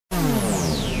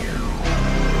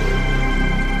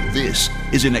This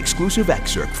is an exclusive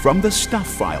excerpt from the Stuph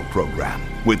File Program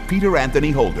with Peter Anthony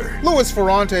Holder. Louis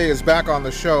Ferrante is back on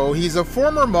the show. He's a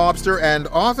former mobster and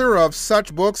author of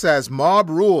such books as Mob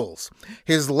Rules.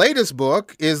 His latest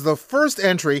book is the first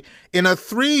entry in a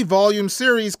 3-volume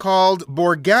series called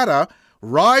Borgata,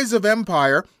 Rise of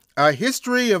Empire, A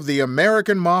History of the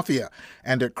American Mafia,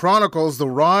 and it chronicles the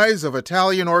rise of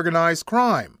Italian organized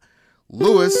crime.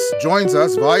 Louis joins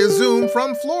us via Zoom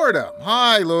from Florida.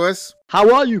 Hi, Louis.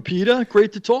 How are you, Peter?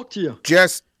 Great to talk to you.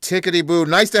 Just tickety-boo.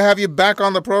 Nice to have you back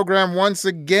on the program once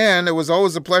again. It was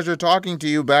always a pleasure talking to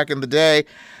you back in the day.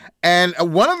 And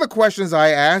one of the questions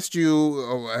I asked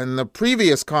you in the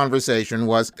previous conversation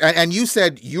was, and you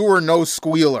said you were no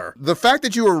squealer. The fact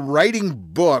that you were writing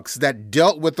books that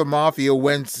dealt with the mafia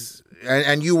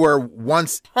and you were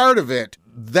once part of it,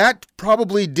 that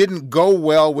probably didn't go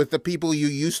well with the people you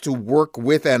used to work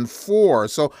with and for.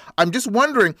 So I'm just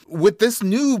wondering, with this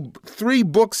new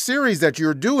 3-book series that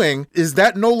you're doing, is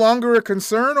that no longer a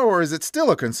concern or is it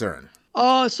still a concern?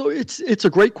 So it's a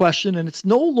great question, and it's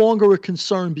no longer a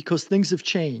concern because things have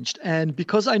changed. And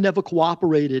because I never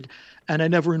cooperated and I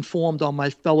never informed on my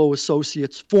fellow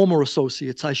associates, former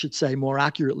associates, I should say more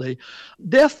accurately,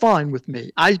 they're fine with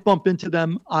me. I bump into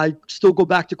them. I still go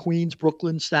back to Queens,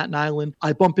 Brooklyn, Staten Island.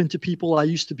 I bump into people I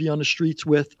used to be on the streets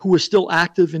with who are still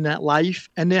active in that life,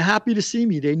 and they're happy to see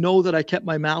me. They know that I kept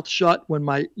my mouth shut when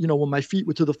my feet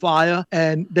were to the fire,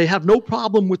 and they have no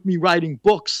problem with me writing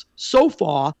books so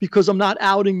far because I'm not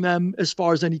outing them as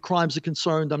far as any crimes are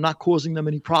concerned. I'm not causing them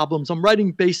any problems. I'm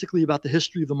writing basically about the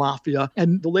history of the mafia.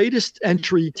 And the latest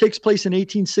entry takes place in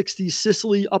 1860s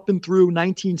Sicily up and through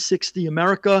 1960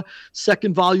 America.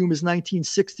 Second volume is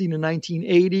 1960 to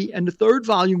 1980. And the third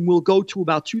volume will go to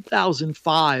about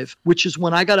 2005, which is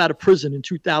when I got out of prison in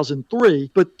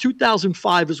 2003. But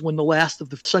 2005 is when the last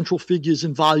of the central figures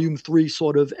in volume 3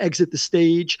 sort of exit the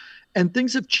stage. And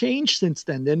things have changed since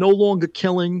then. They're no longer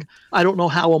killing. I don't know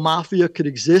how a mafia could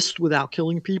exist without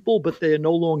killing people, but they are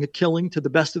no longer killing to the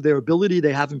best of their ability.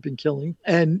 They haven't been killing.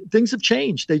 And things have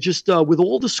changed. They just, with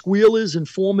all the squealers,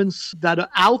 informants that are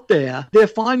out there, they're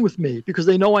fine with me because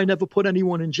they know I never put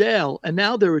anyone in jail. And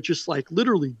now there are just like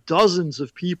literally dozens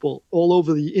of people all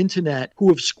over the internet who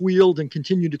have squealed and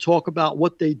continue to talk about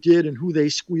what they did and who they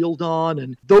squealed on.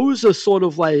 And those are sort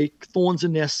of like thorns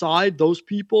in their side, those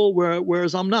people,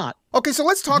 whereas I'm not. Okay, so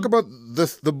let's talk about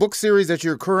the book series that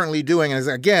you're currently doing. As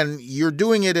again, you're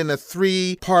doing it in a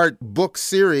 3-part book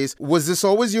series. Was this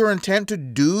always your intent to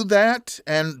do that?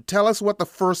 And tell us what the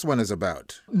first one is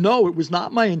about. No, it was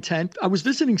not my intent. I was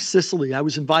visiting Sicily. I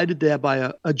was invited there by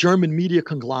a German media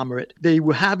conglomerate. They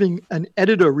were having an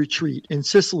editor retreat in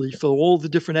Sicily for all the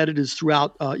different editors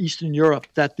throughout Eastern Europe,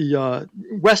 that the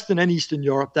Western and Eastern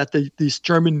Europe, that this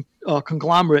German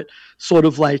conglomerate sort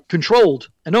of like controlled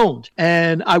and owned.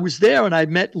 And I was there and I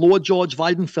met Lord George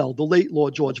Weidenfeld, the late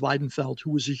Lord George Weidenfeld,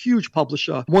 who was a huge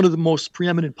publisher, one of the most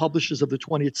preeminent publishers of the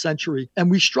 20th century.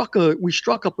 And we struck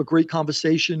up a great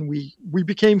conversation. We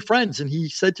became friends. And he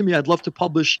said to me, "I'd love to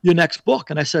publish your next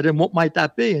book." And I said, "And what might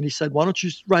that be?" And he said, "Why don't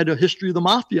you write a history of the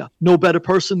mafia? No better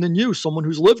person than you, someone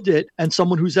who's lived it and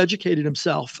someone who's educated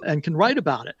himself and can write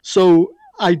about it." So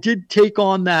I did take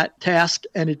on that task,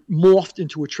 and it morphed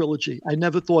into a trilogy. I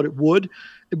never thought it would.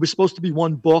 It was supposed to be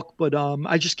one book, but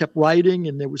I just kept writing,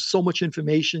 and there was so much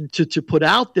information to put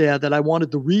out there that I wanted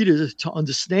the readers to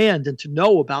understand and to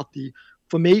know about the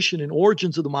formation and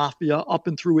origins of the mafia up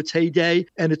and through its heyday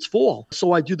and its fall.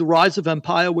 So I do The Rise of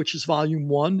Empire, which is volume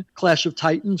 1, Clash of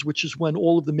Titans, which is when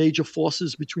all of the major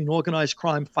forces between organized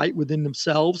crime fight within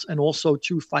themselves and also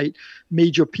to fight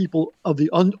major people of the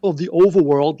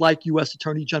overworld, like U.S.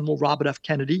 Attorney General Robert F.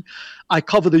 Kennedy. I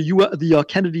cover the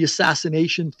Kennedy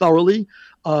assassination thoroughly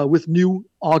with new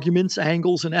arguments,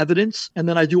 angles, and evidence. And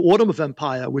then I do Autumn of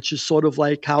Empire, which is sort of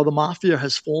like how the mafia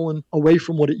has fallen away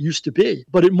from what it used to be.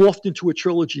 But it morphed into a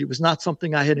trilogy. It was not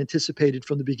something I had anticipated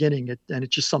from the beginning. And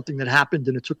it's just something that happened.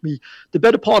 And it took me the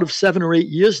better part of 7 or 8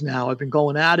 years now. I've been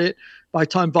going at it. By the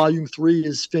time volume 3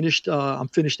 is finished, I'm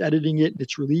finished editing it and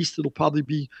it's released. It'll probably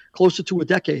be closer to a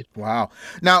decade. Wow.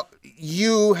 Now,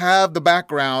 you have the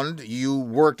background. You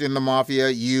worked in the mafia.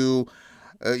 You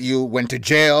went to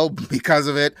jail because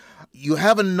of it. You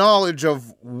have a knowledge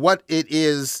of what it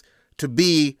is to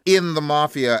be in the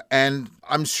mafia, and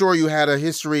I'm sure you had a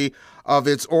history of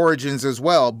its origins as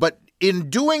well. But in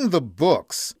doing the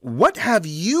books, what have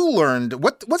you learned?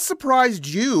 What surprised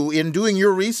you in doing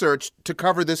your research to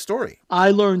cover this story?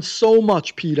 I learned so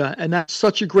much, Peter, and that's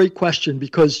such a great question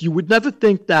because you would never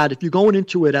think that if you're going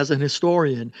into it as an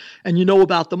historian and you know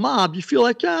about the mob, you feel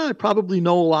like, yeah, I probably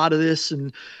know a lot of this.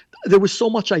 And there was so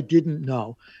much I didn't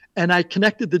know. And I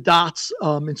connected the dots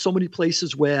in so many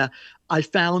places where I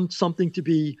found something to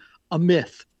be a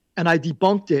myth and I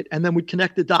debunked it, and then would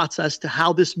connect the dots as to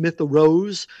how this myth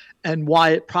arose and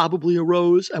why it probably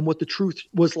arose and what the truth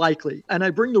was likely. And I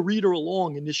bring the reader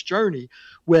along in this journey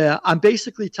where I'm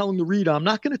basically telling the reader, I'm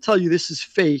not going to tell you this is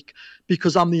fake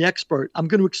because I'm the expert. I'm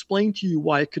going to explain to you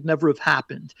why it could never have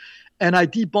happened. And I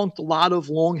debunked a lot of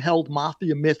long-held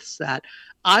mafia myths that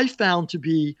I found to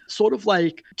be sort of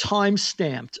like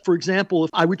time-stamped. For example,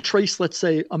 if I would trace, let's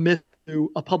say, a myth to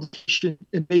a publication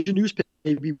in a major newspaper,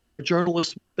 maybe a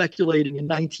journalist speculating in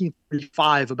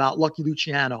 1935 about Lucky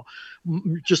Luciano,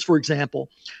 just for example.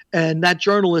 And that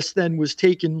journalist then was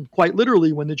taken quite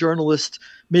literally when the journalist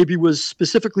maybe was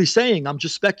specifically saying, I'm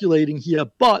just speculating here,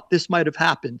 but this might have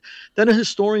happened. Then a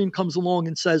historian comes along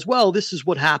and says, well, this is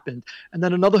what happened. And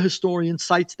then another historian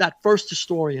cites that first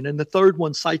historian, and the third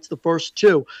one cites the first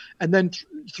two. And then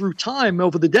through time,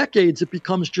 over the decades, it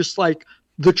becomes just like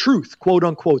the truth, quote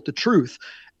unquote, the truth.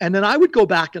 And then I would go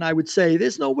back and I would say,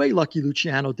 there's no way Lucky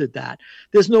Luciano did that.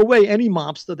 There's no way any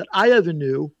mobster that I ever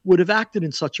knew would have acted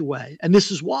in such a way. And this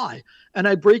is why. And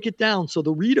I break it down so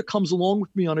the reader comes along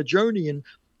with me on a journey and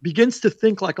begins to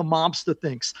think like a mobster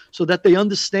thinks, so that they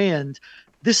understand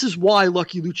this is why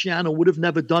Lucky Luciano would have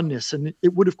never done this, and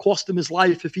it would have cost him his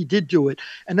life if he did do it.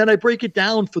 And then I break it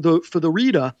down for the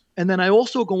reader, and then I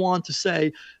also go on to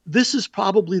say this is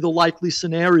probably the likely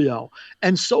scenario.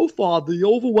 And so far, the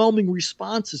overwhelming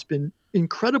response has been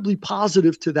incredibly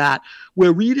positive to that,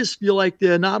 where readers feel like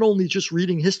they're not only just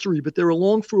reading history, but they're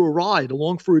along for a ride,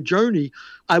 along for a journey.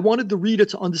 I wanted the reader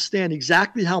to understand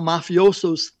exactly how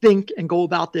mafiosos think and go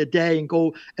about their day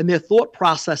and their thought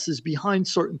processes behind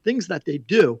certain things that they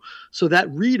do, so that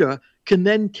reader can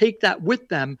then take that with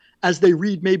them as they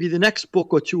read maybe the next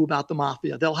book or two about the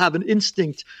mafia. They'll have an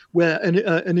instinct, where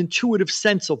an intuitive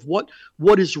sense of what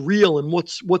is real and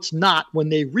what's not when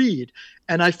they read.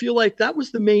 And I feel like that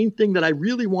was the main thing that I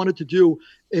really wanted to do,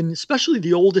 and especially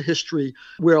the older history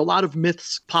where a lot of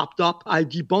myths popped up. I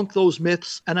debunk those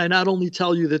myths, and I not only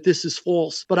tell you that this is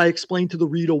false, but I explain to the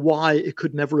reader why it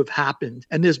could never have happened.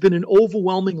 And there's been an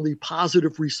overwhelmingly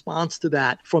positive response to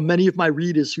that from many of my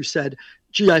readers who said,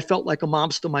 gee, I felt like a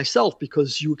mobster myself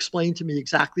because you explained to me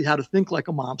exactly how to think like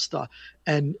a mobster.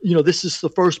 And, this is the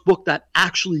first book that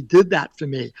actually did that for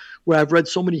me, where I've read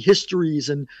so many histories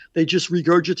and they just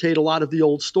regurgitate a lot of the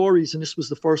old stories. And this was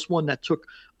the first one that took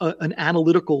an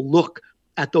analytical look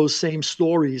at those same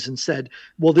stories and said,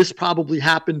 well, this probably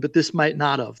happened, but this might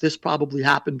not have. This probably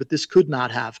happened, but this could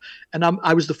not have. And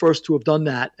I was the first to have done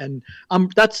that. And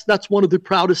that's one of the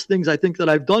proudest things I think that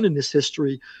I've done in this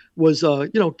history was,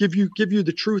 give you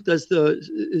the truth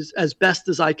as best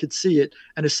as I could see it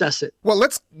and assess it. Well,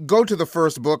 let's go to the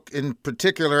first book in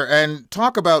particular and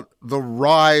talk about the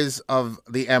rise of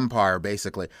the empire,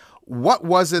 basically. What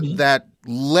was it that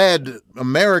led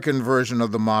American version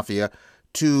of the mafia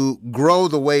to grow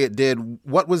the way it did?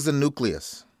 What was the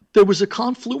nucleus? There was a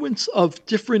confluence of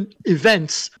different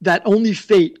events that only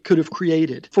fate could have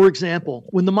created. For example,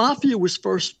 when the mafia was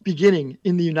first beginning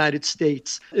in the United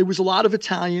States, it was a lot of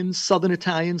Italians, Southern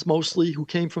Italians mostly, who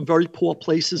came from very poor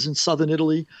places in Southern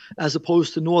Italy, as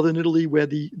opposed to Northern Italy, where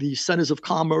the centers of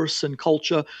commerce and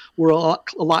culture were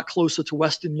a lot closer to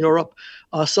Western Europe.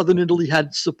 Southern Italy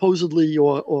had supposedly,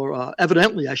 or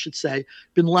evidently, I should say,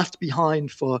 been left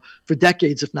behind for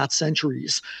decades, if not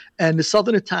centuries. And the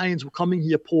Southern Italians were coming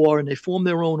here poor, and they formed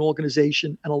their own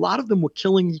organization. And a lot of them were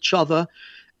killing each other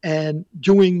and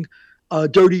doing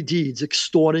dirty deeds,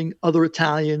 extorting other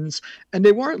Italians. And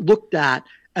they weren't looked at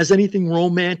as anything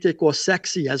romantic or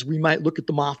sexy as we might look at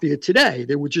the mafia today.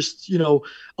 They were just,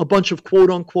 a bunch of quote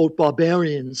unquote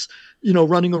barbarians,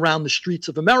 running around the streets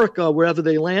of America wherever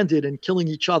they landed and killing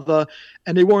each other.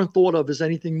 And they weren't thought of as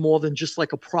anything more than just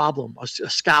like a problem, a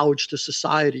scourge to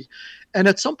society. And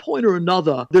at some point or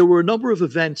another, there were a number of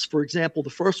events, for example, the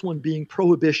first one being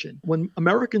Prohibition. When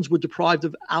Americans were deprived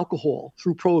of alcohol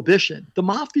through Prohibition, the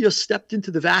mafia stepped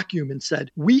into the vacuum and said,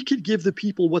 we could give the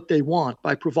people what they want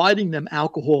by providing them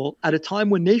alcohol at a time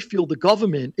when they feel the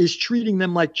government is treating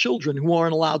them like children who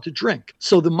aren't allowed to drink.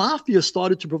 So the mafia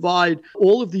started to provide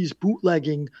all of these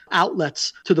bootlegging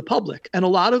outlets to the public. And a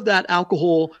lot of that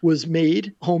alcohol was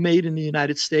homemade in the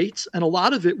United States. And a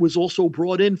lot of it was also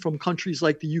brought in from countries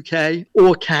like the UK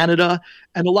or Canada.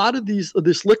 And a lot of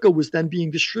this liquor was then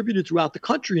being distributed throughout the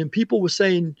country. And people were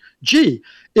saying, gee,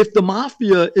 if the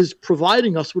mafia is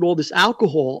providing us with all this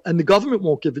alcohol and the government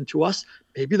won't give it to us,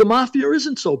 maybe the mafia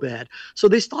isn't so bad. So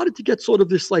they started to get sort of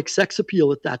this like sex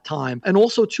appeal at that time. And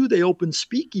also, too, they opened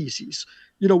speakeasies,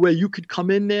 where you could come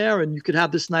in there and you could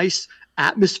have this nice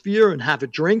atmosphere and have a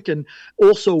drink. And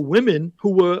also women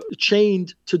who were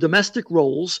chained to domestic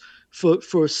roles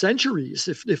for centuries,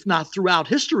 if not throughout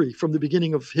history, from the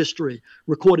beginning of history,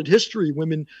 recorded history,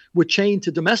 women were chained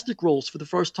to domestic roles. For the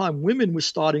first time, women were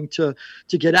starting to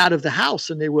get out of the house,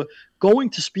 and they were going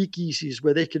to speakeasies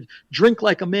where they could drink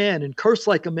like a man and curse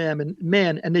like a man,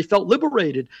 and they felt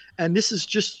liberated. And this is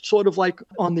just sort of like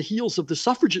on the heels of the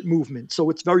suffragette movement. So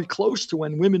it's very close to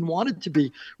when women wanted to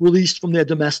be released from their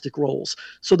domestic roles.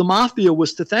 So the mafia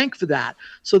was to thank for that.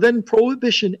 So then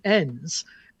Prohibition ends.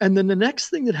 And then the next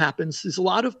thing that happens is a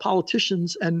lot of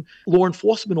politicians and law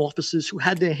enforcement officers who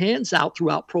had their hands out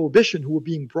throughout Prohibition, who were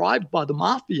being bribed by the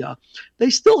mafia,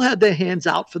 they still had their hands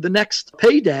out for the next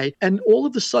payday. And all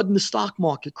of a sudden, the stock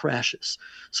market crashes.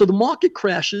 So the market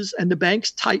crashes and the banks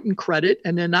tighten credit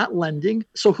and they're not lending.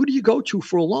 So who do you go to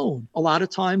for a loan? A lot of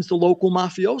times the local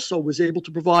mafioso was able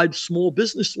to provide small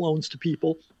business loans to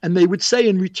people. And they would say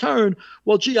in return,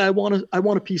 well, gee, I want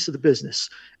a piece of the business.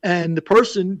 And the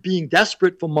person, being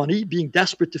desperate for money, being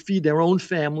desperate to feed their own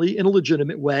family in a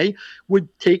legitimate way, would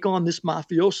take on this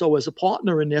mafioso as a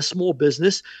partner in their small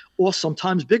business or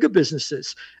sometimes bigger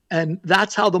businesses. And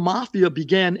that's how the mafia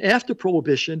began after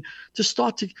Prohibition to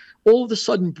start to all of a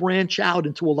sudden branch out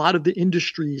into a lot of the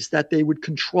industries that they would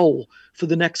control for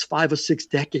the next 5 or 6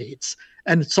 decades.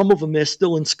 And some of them they're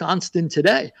still ensconced in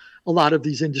today, a lot of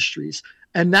these industries.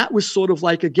 And that was sort of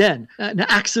like, again, an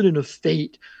accident of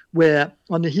fate, where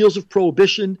on the heels of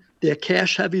Prohibition, they're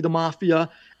cash heavy, the mafia,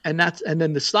 and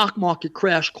then the stock market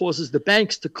crash causes the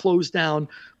banks to close down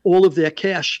all of their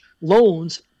cash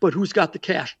loans. But who's got the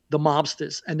cash? The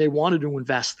mobsters, and they wanted to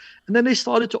invest. And then they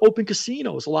started to open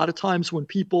casinos. A lot of times when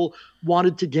people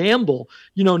wanted to gamble,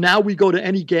 now we go to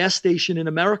any gas station in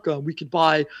America and we could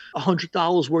buy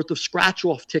 $100 worth of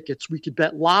scratch-off tickets. We could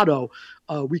bet lotto.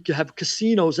 We could have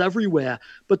casinos everywhere.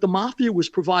 But the mafia was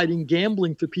providing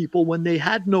gambling for people when they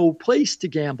had no place to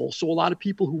gamble. So a lot of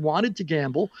people who wanted to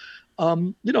gamble,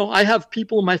 I have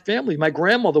people in my family. My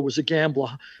grandmother was a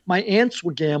gambler. My aunts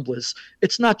were gamblers.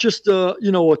 It's not just a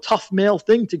tough male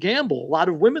thing to gamble. A lot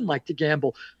of women like to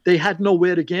gamble. They had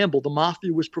nowhere to gamble. The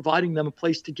mafia was providing them a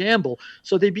place to gamble.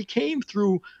 So they became,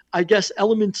 through, I guess,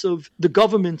 elements of the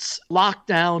government's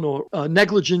lockdown or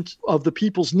negligence of the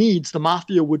people's needs, the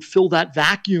mafia would fill that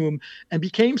vacuum and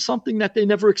became something that they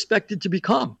never expected to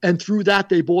become. And through that,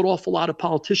 they bought off a lot of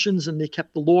politicians and they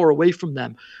kept the law away from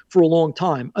them for a long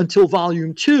time, until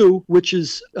Volume 2, which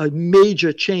is a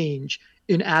major change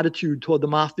in attitude toward the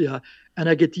mafia. And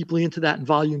I get deeply into that in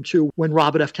Volume 2 when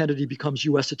Robert F. Kennedy becomes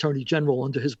U.S. Attorney General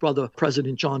under his brother,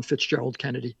 President John Fitzgerald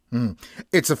Kennedy.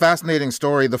 It's a fascinating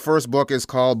story. The first book is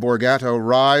called Borgata,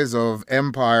 Rise of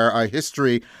Empire, A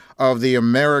History of the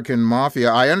American Mafia.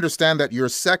 I understand that your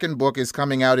second book is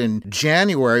coming out in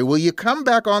January. Will you come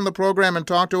back on the program and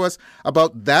talk to us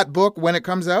about that book when it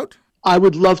comes out? I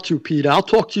would love to, Peter. I'll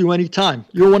talk to you anytime.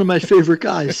 You're one of my favorite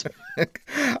guys.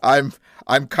 I'm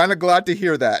kind of glad to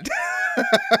hear that.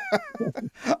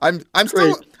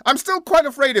 I'm still quite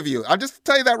afraid of you. I'll just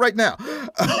tell you that right now.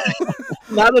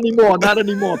 Not anymore,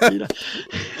 Peter.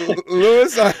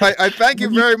 Louis, I thank you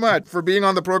very much for being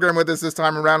on the program with us this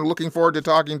time around. Looking forward to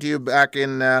talking to you back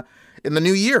in the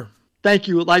new year. Thank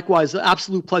you. Likewise,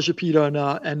 absolute pleasure, Peter,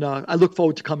 and I look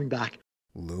forward to coming back.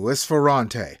 Louis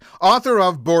Ferrante, author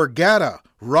of Borgata,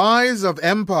 Rise of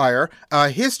Empire, A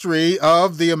History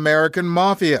of the American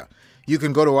Mafia. You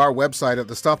can go to our website at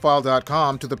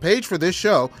thestufffile.com to the page for this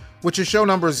show, which is show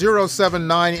number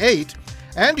 0798,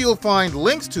 and you'll find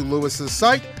links to Louis's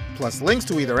site, plus links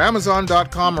to either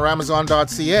Amazon.com or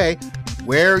Amazon.ca,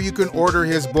 where you can order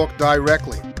his book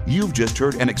directly. You've just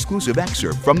heard an exclusive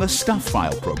excerpt from the Stuph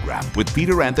File Program with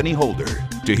Peter Anthony Holder.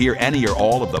 To hear any or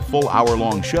all of the full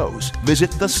hour-long shows, visit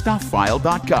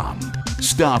thestufffile.com.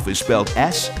 Stuph is spelled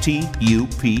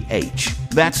S-T-U-P-H.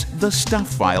 That's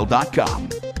thestufffile.com.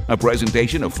 A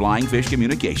presentation of Flying Fish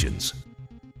Communications.